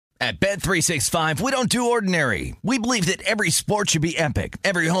At Bet365, we don't do ordinary. We believe that every sport should be epic.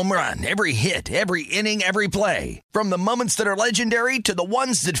 Every home run, every hit, every inning, every play. From the moments that are legendary to the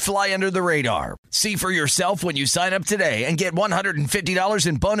ones that fly under the radar. See for yourself when you sign up today and get $150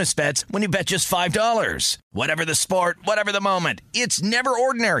 in bonus bets when you bet just $5. Whatever the sport, whatever the moment, it's never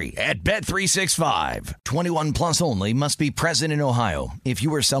ordinary at Bet365. 21 plus only. Must be present in Ohio. If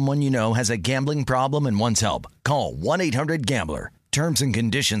you or someone you know has a gambling problem and wants help, call 1-800-GAMBLER. Terms and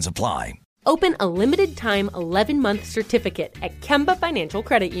conditions apply. Open a limited-time 11-month certificate at Kemba Financial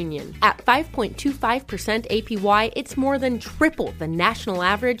Credit Union. At 5.25% APY, it's more than triple the national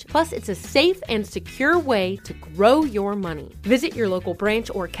average, plus it's a safe and secure way to grow your money. Visit your local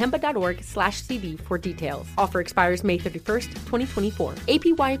branch or kemba.org/CD for details. Offer expires May 31st, 2024.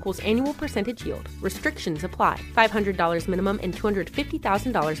 APY equals annual percentage yield. Restrictions apply. $500 minimum and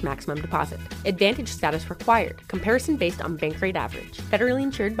 $250,000 maximum deposit. Advantage status required. Comparison based on bank rate average. Federally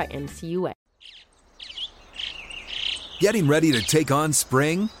insured by NCUA. Getting ready to take on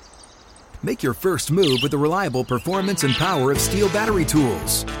spring? Make your first move with the reliable performance and power of Steel battery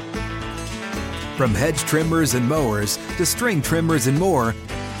tools. From hedge trimmers and mowers to string trimmers and more,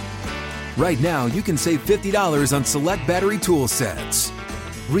 right now you can save $50 on select battery tool sets.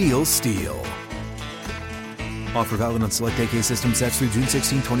 Real Steel. Offer valid on select AK system sets through June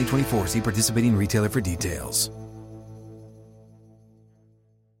 16, 2024. See participating retailer for details.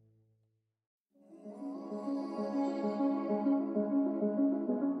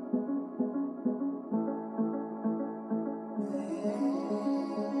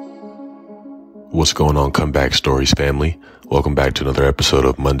 What's going on, Comeback Stories family? Welcome back to another episode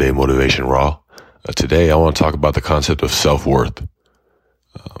of Monday Motivation Raw. Today I want to talk about the concept of self-worth.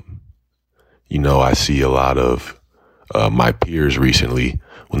 I see a lot of my peers recently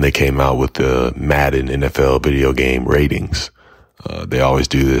when they came out with the Madden NFL video game ratings. They always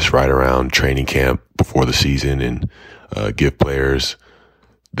do this right around training camp before the season and give players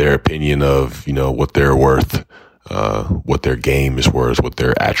their opinion of, what they're worth, what their game is worth, what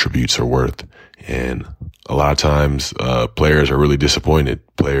their attributes are worth. And a lot of times, players are really disappointed.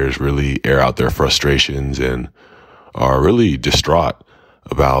 Players really air out their frustrations and are really distraught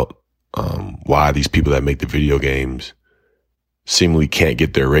about why these people that make the video games seemingly can't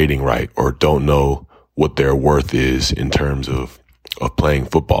get their rating right or don't know what their worth is in terms of playing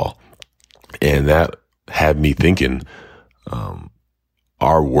football. And that had me thinking,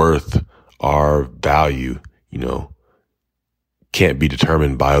 our worth, our value, can't be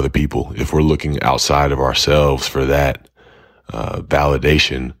determined by other people. If we're looking outside of ourselves for that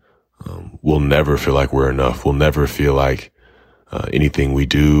validation, we'll never feel like we're enough. We'll never feel like anything we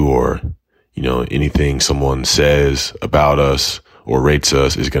do or, anything someone says about us or rates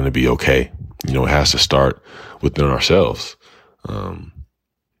us is going to be okay. It has to start within ourselves. And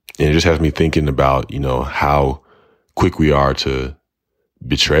it just has me thinking about, how quick we are to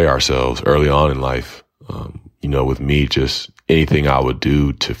betray ourselves early on in life. With me, just anything I would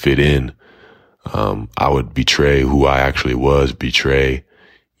do to fit in, I would betray who I actually was, betray,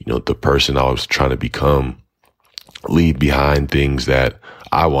 the person I was trying to become, leave behind things that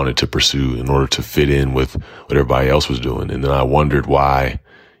I wanted to pursue in order to fit in with what everybody else was doing. And then I wondered why,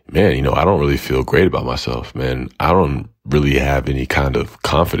 I don't really feel great about myself, man. I don't really have any kind of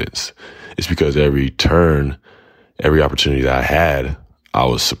confidence. It's because every opportunity that I had, I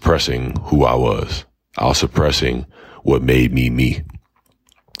was suppressing who I was. I was suppressing what made me me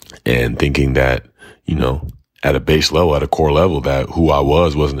and thinking that, at a base level, at a core level, that who I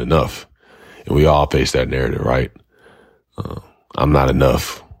was wasn't enough. And we all face that narrative, right? I'm not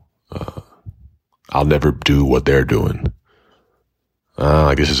enough. I'll never do what they're doing.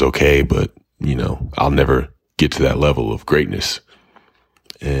 I guess it's okay, but, I'll never get to that level of greatness.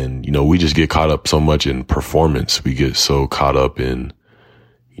 And, we just get caught up so much in performance. We get so caught up in,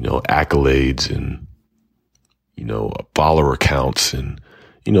 accolades and, follower counts and,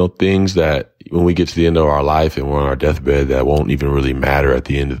 things that when we get to the end of our life and we're on our deathbed, that won't even really matter at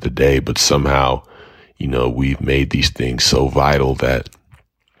the end of the day. But somehow, we've made these things so vital that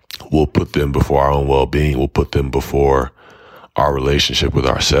we'll put them before our own well-being. We'll put them before our relationship with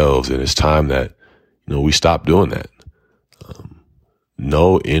ourselves. And it's time that, we stop doing that.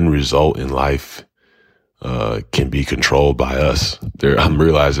 No end result in life can be controlled by us. I'm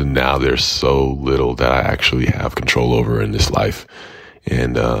realizing now there's so little that I actually have control over in this life.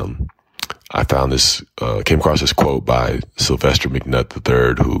 And I found came across this quote by Sylvester McNutt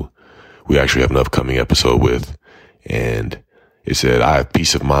III, who we actually have an upcoming episode with. And it said, "I have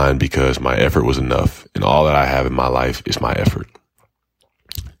peace of mind because my effort was enough, and all that I have in my life is my effort."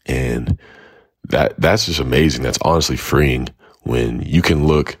 And that's just amazing. That's honestly freeing when you can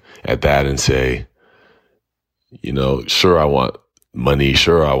look at that and say, sure, I want money.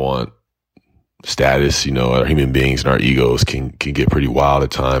 Sure, I want status. Our human beings and our egos can get pretty wild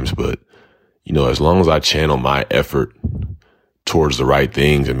at times. But, as long as I channel my effort towards the right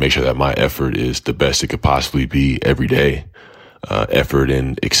things and make sure that my effort is the best it could possibly be every day, effort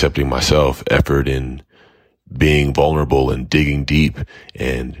in accepting myself, effort in being vulnerable and digging deep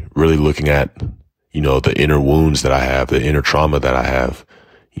and really looking at, the inner wounds that I have, the inner trauma that I have,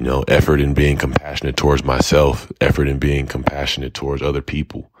 effort in being compassionate towards myself, effort in being compassionate towards other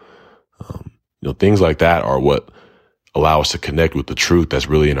people. Things like that are what allow us to connect with the truth that's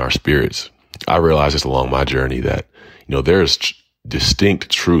really in our spirits. I realized this along my journey that, there's distinct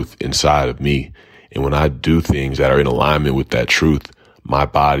truth inside of me. And when I do things that are in alignment with that truth, my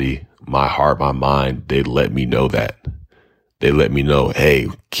body, my heart, my mind, they let me know that. They let me know, hey,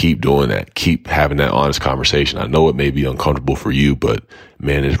 keep doing that. Keep having that honest conversation. I know it may be uncomfortable for you, but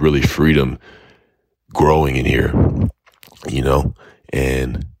man, there's really freedom growing in here,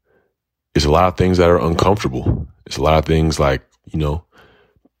 and it's a lot of things that are uncomfortable. It's a lot of things like,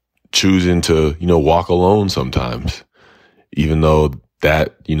 choosing to, walk alone sometimes, even though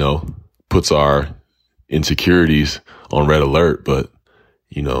that, puts our insecurities on red alert. But,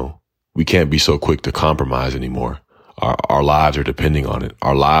 we can't be so quick to compromise anymore. Our lives are depending on it.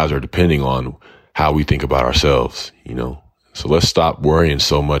 Our lives are depending on how we think about ourselves, So let's stop worrying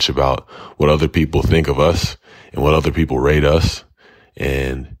so much about what other people think of us and what other people rate us.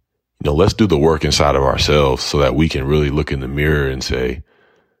 And, let's do the work inside of ourselves so that we can really look in the mirror and say,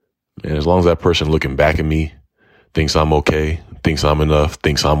 man, as long as that person looking back at me thinks I'm okay, thinks I'm enough,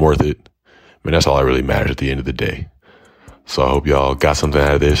 thinks I'm worth it, man, that's all that really matters at the end of the day. So I hope y'all got something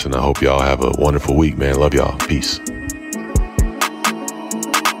out of this, and I hope y'all have a wonderful week, man. Love y'all. Peace.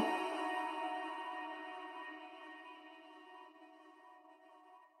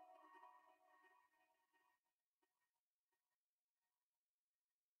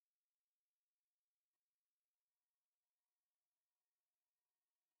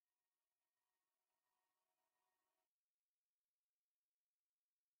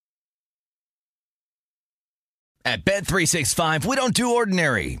 At Bet365, we don't do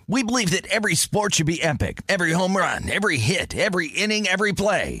ordinary. We believe that every sport should be epic. Every home run, every hit, every inning, every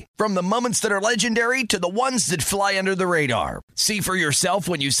play. From the moments that are legendary to the ones that fly under the radar. See for yourself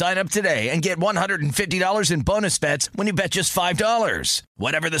when you sign up today and get $150 in bonus bets when you bet just $5.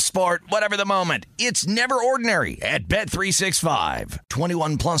 Whatever the sport, whatever the moment, it's never ordinary at Bet365.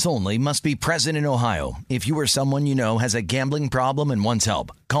 21 plus only. Must be present in Ohio. If you or someone you know has a gambling problem and wants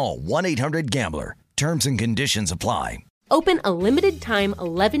help, call 1-800-GAMBLER. Terms and conditions apply. Open a limited-time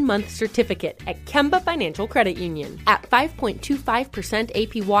 11-month certificate at Kemba Financial Credit Union. At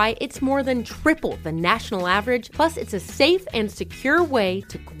 5.25% APY, it's more than triple the national average, plus it's a safe and secure way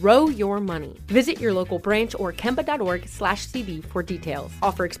to grow your money. Visit your local branch or kemba.org/cb for details.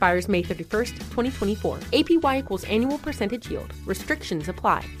 Offer expires May 31st, 2024. APY equals annual percentage yield. Restrictions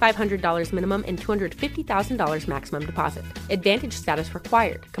apply. $500 minimum and $250,000 maximum deposit. Advantage status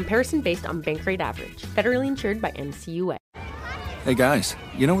required. Comparison based on bank rate average. Federally insured by NCUA. Hey guys,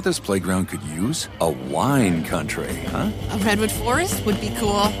 you know what this playground could use? A wine country, huh? A redwood forest would be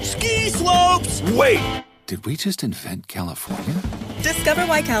cool. Ski slopes! Wait! Did we just invent California? Discover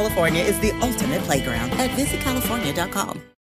why California is the ultimate playground at visitcalifornia.com.